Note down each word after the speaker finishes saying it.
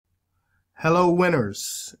Hello,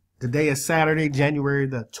 winners. Today is Saturday, January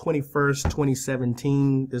the 21st,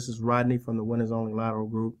 2017. This is Rodney from the Winners Only Lotto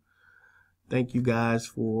Group. Thank you guys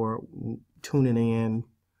for tuning in,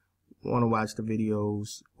 want to watch the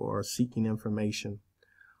videos, or seeking information.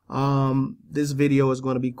 This video is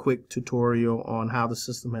going to be a quick tutorial on how the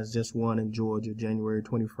system has just won in Georgia, January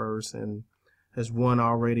 21st, and has won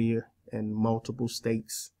already in multiple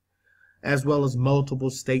states, as well as multiple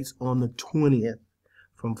states on the 20th.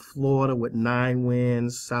 From Florida with 9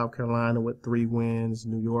 wins, South Carolina with 3 wins,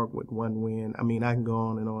 New York with 1 win. I mean, I can go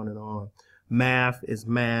on and on and on. Math is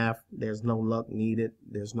math. There's no luck needed.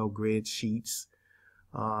 There's no grid sheets.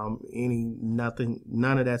 None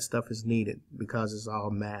of that stuff is needed because it's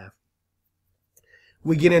all math.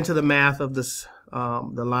 We get into the math of this,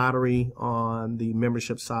 the lottery on the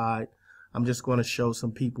membership side. I'm just going to show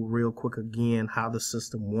some people real quick again how the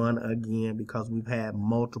system won again, because we've had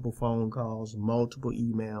multiple phone calls, multiple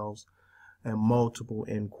emails, and multiple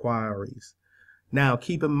inquiries. Now,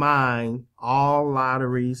 keep in mind, all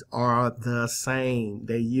lotteries are the same.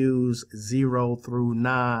 They use 0 through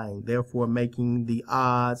 9, therefore making the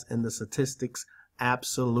odds and the statistics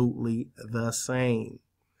absolutely the same.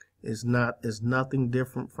 It's nothing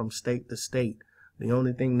different from state to state. The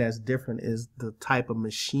only thing that's different is the type of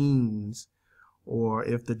machines, or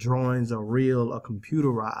if the drawings are real or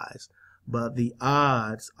computerized. But the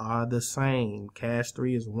odds are the same. Cash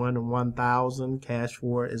 3 is 1 in 1,000. Cash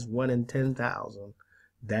 4 is 1 in 10,000.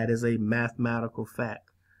 That is a mathematical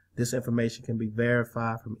fact. This information can be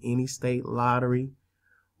verified from any state lottery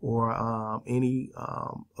or any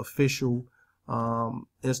official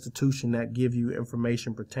institution that give you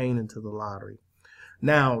information pertaining to the lottery.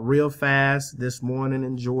 Now, real fast, this morning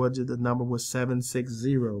in Georgia, the number was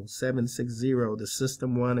 760. 760. The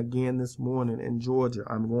system won again this morning in Georgia.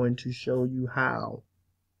 I'm going to show you how.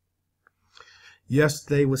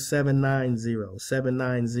 Yesterday was 790.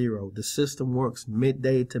 790. The system works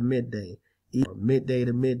midday to midday, midday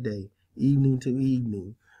to midday, evening to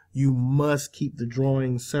evening. You must keep the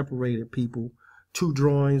drawings separated, people. 2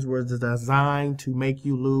 drawings were designed to make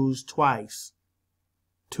you lose twice.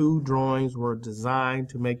 2 drawings were designed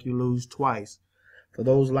to make you lose twice. For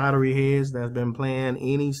those lottery heads that's been playing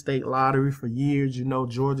any state lottery for years, you know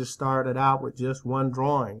Georgia started out with just 1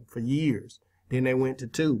 drawing for years. Then they went to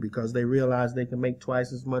 2 because they realized they can make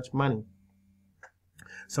twice as much money.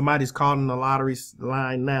 Somebody's calling the lottery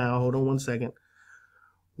line now. Hold on one second.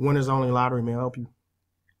 Winners Only Lottery, may I help you?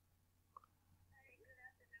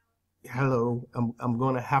 Hello, I'm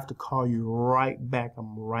going to have to call you right back.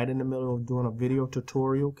 I'm right in the middle of doing a video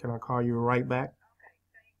tutorial. Can I call you right back?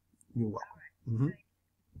 You're welcome.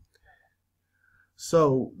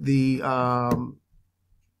 So the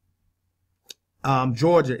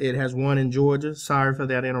Georgia, it has won in Georgia. Sorry for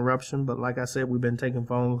that interruption, but like I said, we've been taking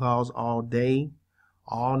phone calls all day,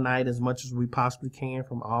 all night, as much as we possibly can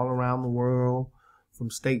from all around the world, from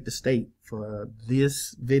state to state. For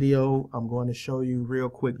this video, I'm going to show you real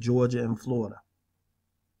quick Georgia and Florida.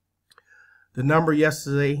 The number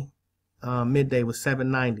yesterday, midday, was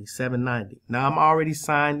 790. 790. Now, I'm already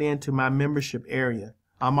signed into my membership area.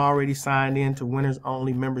 I'm already signed into Winners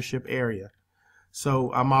Only membership area.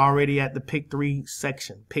 So I'm already at the pick 3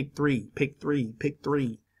 section. Pick 3, pick 3, pick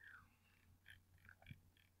 3.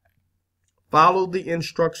 Follow the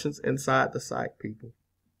instructions inside the site, people.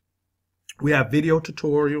 We have video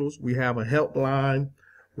tutorials, we have a helpline,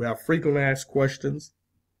 we have frequently asked questions.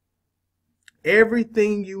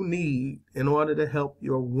 Everything you need in order to help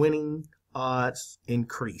your winning odds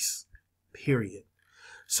increase, period.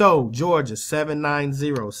 So, Georgia,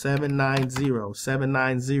 790, 790,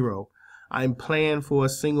 790. I'm playing for a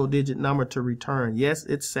single-digit number to return. Yes,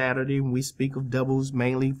 it's Saturday, and we speak of doubles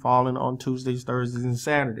mainly falling on Tuesdays, Thursdays, and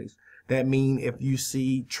Saturdays. That means if you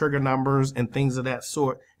see trigger numbers and things of that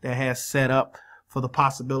sort that has set up for the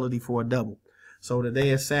possibility for a double. So today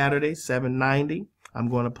is Saturday, 790. I'm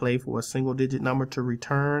going to play for a single-digit number to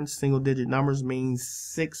return. Single-digit numbers means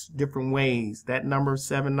 6 different ways. That number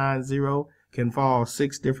 790 can fall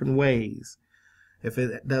 6 different ways if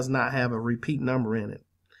it does not have a repeat number in it.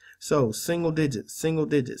 So single digit,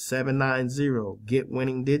 790. Get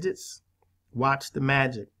winning digits. Watch the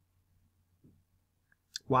magic.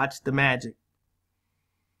 Watch the magic.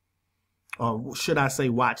 Or should I say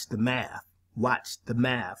watch the math? Watch the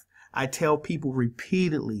math. I tell people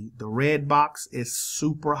repeatedly, the red box is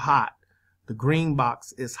super hot. The green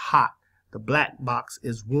box is hot. The black box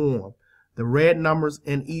is warm. The red numbers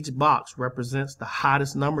in each box represents the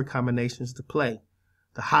hottest number combinations to play.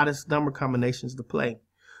 The hottest number combinations to play.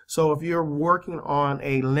 So if you're working on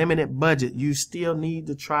a limited budget, you still need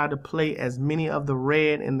to try to play as many of the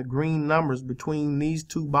red and the green numbers between these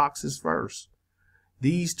two boxes first.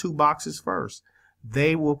 These two boxes first.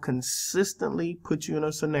 They will consistently put you in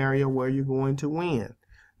a scenario where you're going to win.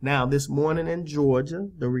 Now, this morning in Georgia,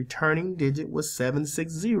 the returning digit was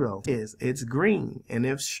 760. It's green and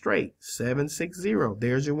it's straight, 760.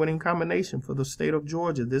 There's your winning combination for the state of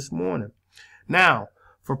Georgia this morning. Now,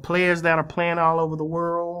 for players that are playing all over the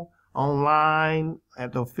world, online,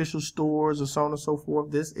 at the official stores, or so on and so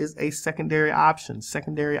forth, this is a secondary option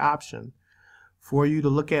for you to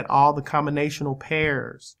look at all the combinational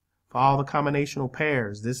pairs.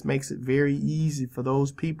 This makes it very easy for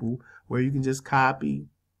those people where you can just copy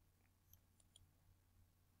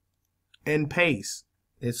and paste.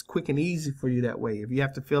 It's quick and easy for you that way. If you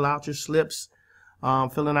have to fill out your slips,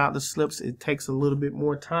 filling out the slips, it takes a little bit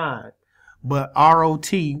more time. But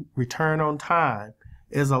ROT, return on time,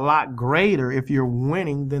 is a lot greater if you're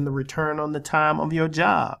winning than the return on the time of your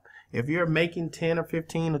job. If you're making $10 or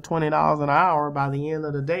 $15 or $20 an hour, by the end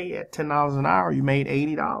of the day at $10 an hour, you made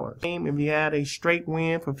 $80. If you had a straight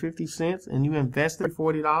win for 50 cents and you invested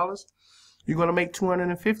 $40, you're going to make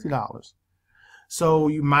 $250. So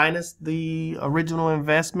you minus the original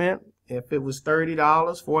investment. If it was $30,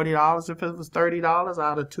 $40, if it was $30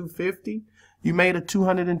 out of $250, you made a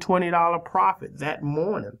 $220 profit that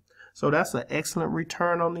morning. So that's an excellent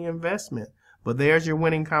return on the investment. But there's your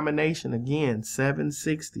winning combination again,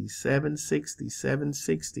 760, 760,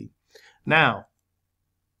 760. Now,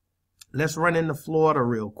 let's run into Florida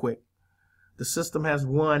real quick. The system has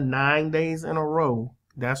won 9 days in a row.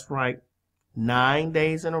 That's right, 9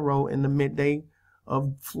 days in a row in the midday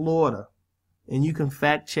of Florida. And you can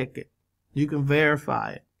fact check it. You can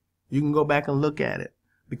verify it. You can go back and look at it,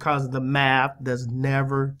 because the math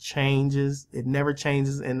never changes. It never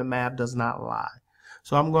changes, and the math does not lie.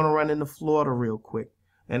 So I'm going to run into Florida real quick.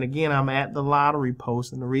 And again, I'm at the lottery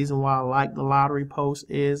post. And the reason why I like the lottery post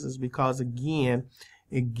is because, again,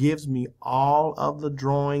 it gives me all of the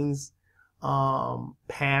drawings,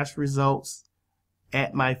 past results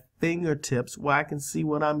at my fingertips where I can see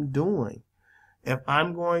what I'm doing. If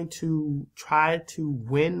I'm going to try to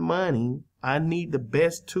win money, I need the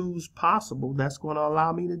best tools possible that's going to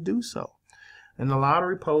allow me to do so. And the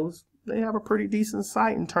lottery post, they have a pretty decent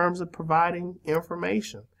site in terms of providing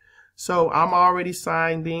information. So I'm already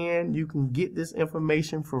signed in. You can get this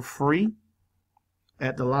information for free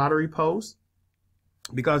at the lottery post,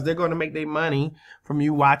 because they're going to make their money from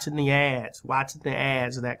you watching the ads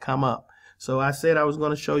that come up. So I said I was going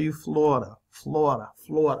to show you Florida.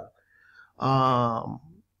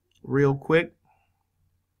 Real quick.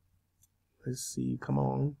 Let's see. Come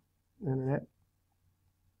on, internet.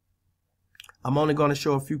 I'm only going to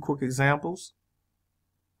show a few quick examples.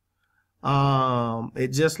 It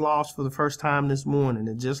just lost for the first time this morning.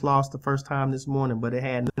 But it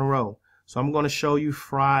had in a row. So I'm going to show you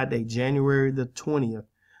Friday, January the 20th.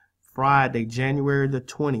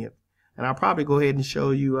 And I'll probably go ahead and show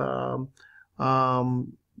you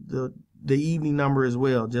the evening number as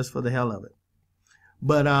well, just for the hell of it.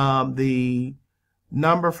 But the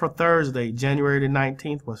number for Thursday, January the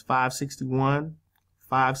 19th, was 561,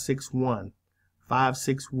 561,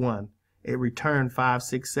 561. It returned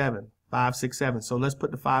 567, 567. So let's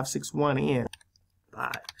put the 561 in.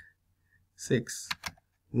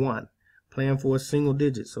 561. Playing for a single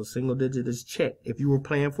digit. So single digit is check. If you were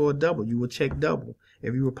playing for a double, you would check double.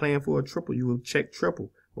 If you were playing for a triple, you would check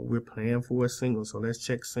triple. But we're playing for a single, so let's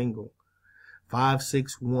check single.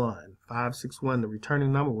 561. 561. The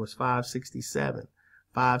returning number was 567.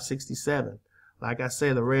 567. Like I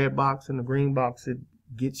said, the red box and the green box, it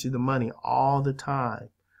gets you the money all the time.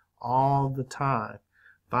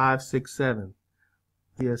 567.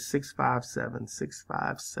 Here, 657.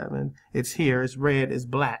 657. It's here. It's red. It's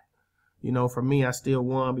black. You know, for me, I still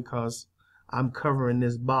won because I'm covering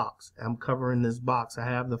this box. I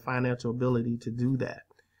have the financial ability to do that.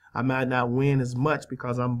 I might not win as much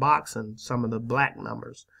because I'm boxing some of the black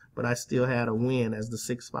numbers, but I still had a win as the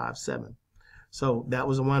 657. So that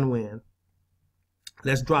was one win.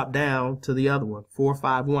 Let's drop down to the other one,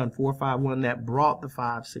 451. 451, that brought the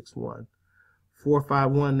 561.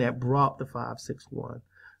 451, that brought the 561.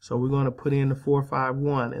 So we're going to put in the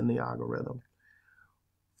 451 in the algorithm.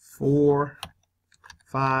 4,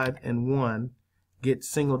 5, and 1 get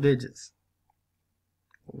single digits.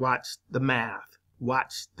 Watch the math.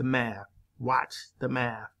 Watch the math. Watch the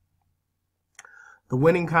math. The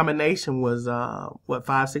winning combination was,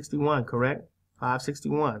 561, correct?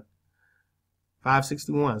 561.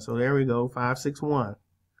 561. So there we go, 561.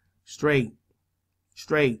 Straight.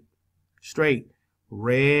 Straight. Straight.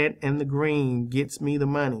 Red and the green gets me the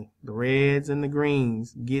money. The reds and the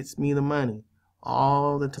greens gets me the money.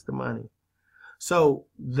 All the money. So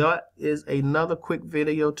that is another quick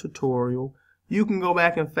video tutorial. You can go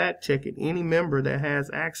back and fact check it. Any member that has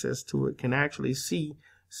access to it can actually see,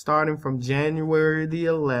 starting from January the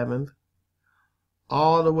 11th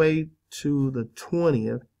all the way to the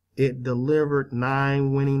 20th, it delivered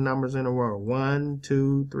 9 winning numbers in a row. 1,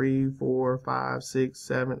 2, 3, 4, 5, 6,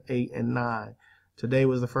 7, 8, and 9. Today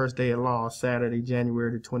was the first day it lost, Saturday,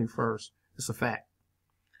 January the 21st. It's a fact.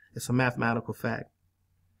 It's a mathematical fact.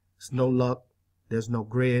 It's no luck. There's no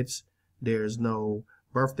grids. There's no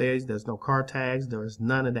birthdays. There's no car tags. There's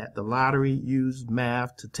none of that. The lottery used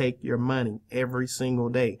math to take your money every single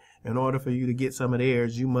day. In order for you to get some of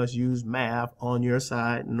theirs, you must use math on your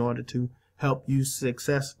side in order to help you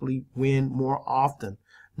successfully win more often.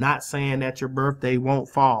 Not saying that your birthday won't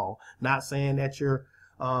fall. Not saying that your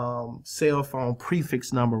cell phone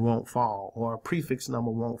prefix number won't fall, or a prefix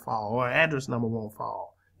number won't fall, or address number won't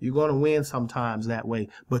fall. You're going to win sometimes that way,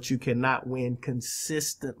 but you cannot win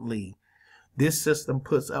consistently. This system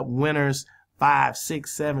puts up winners 5,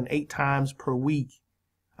 6, 7, 8 times per week.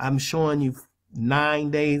 I'm showing you 9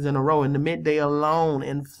 days in a row. In the midday alone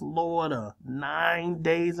in Florida, 9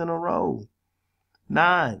 days in a row.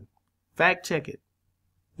 9. Fact check it.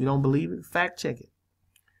 You don't believe it? Fact check it.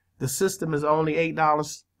 The system is only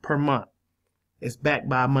 $8 per month. It's backed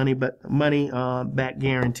by money back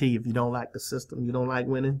guarantee. If you don't like the system, you don't like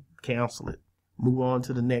winning, cancel it. Move on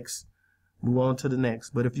to the next. Move on to the next.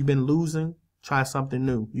 But if you've been losing, try something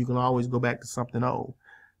new. You can always go back to something old.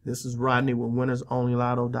 This is Rodney with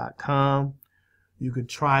winnersonlylotto.com. You could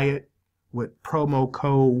try it with promo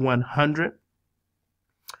code 100,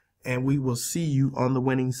 and we will see you on the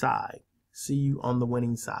winning side. See you on the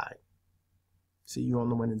winning side. See you on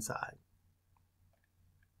the winning side.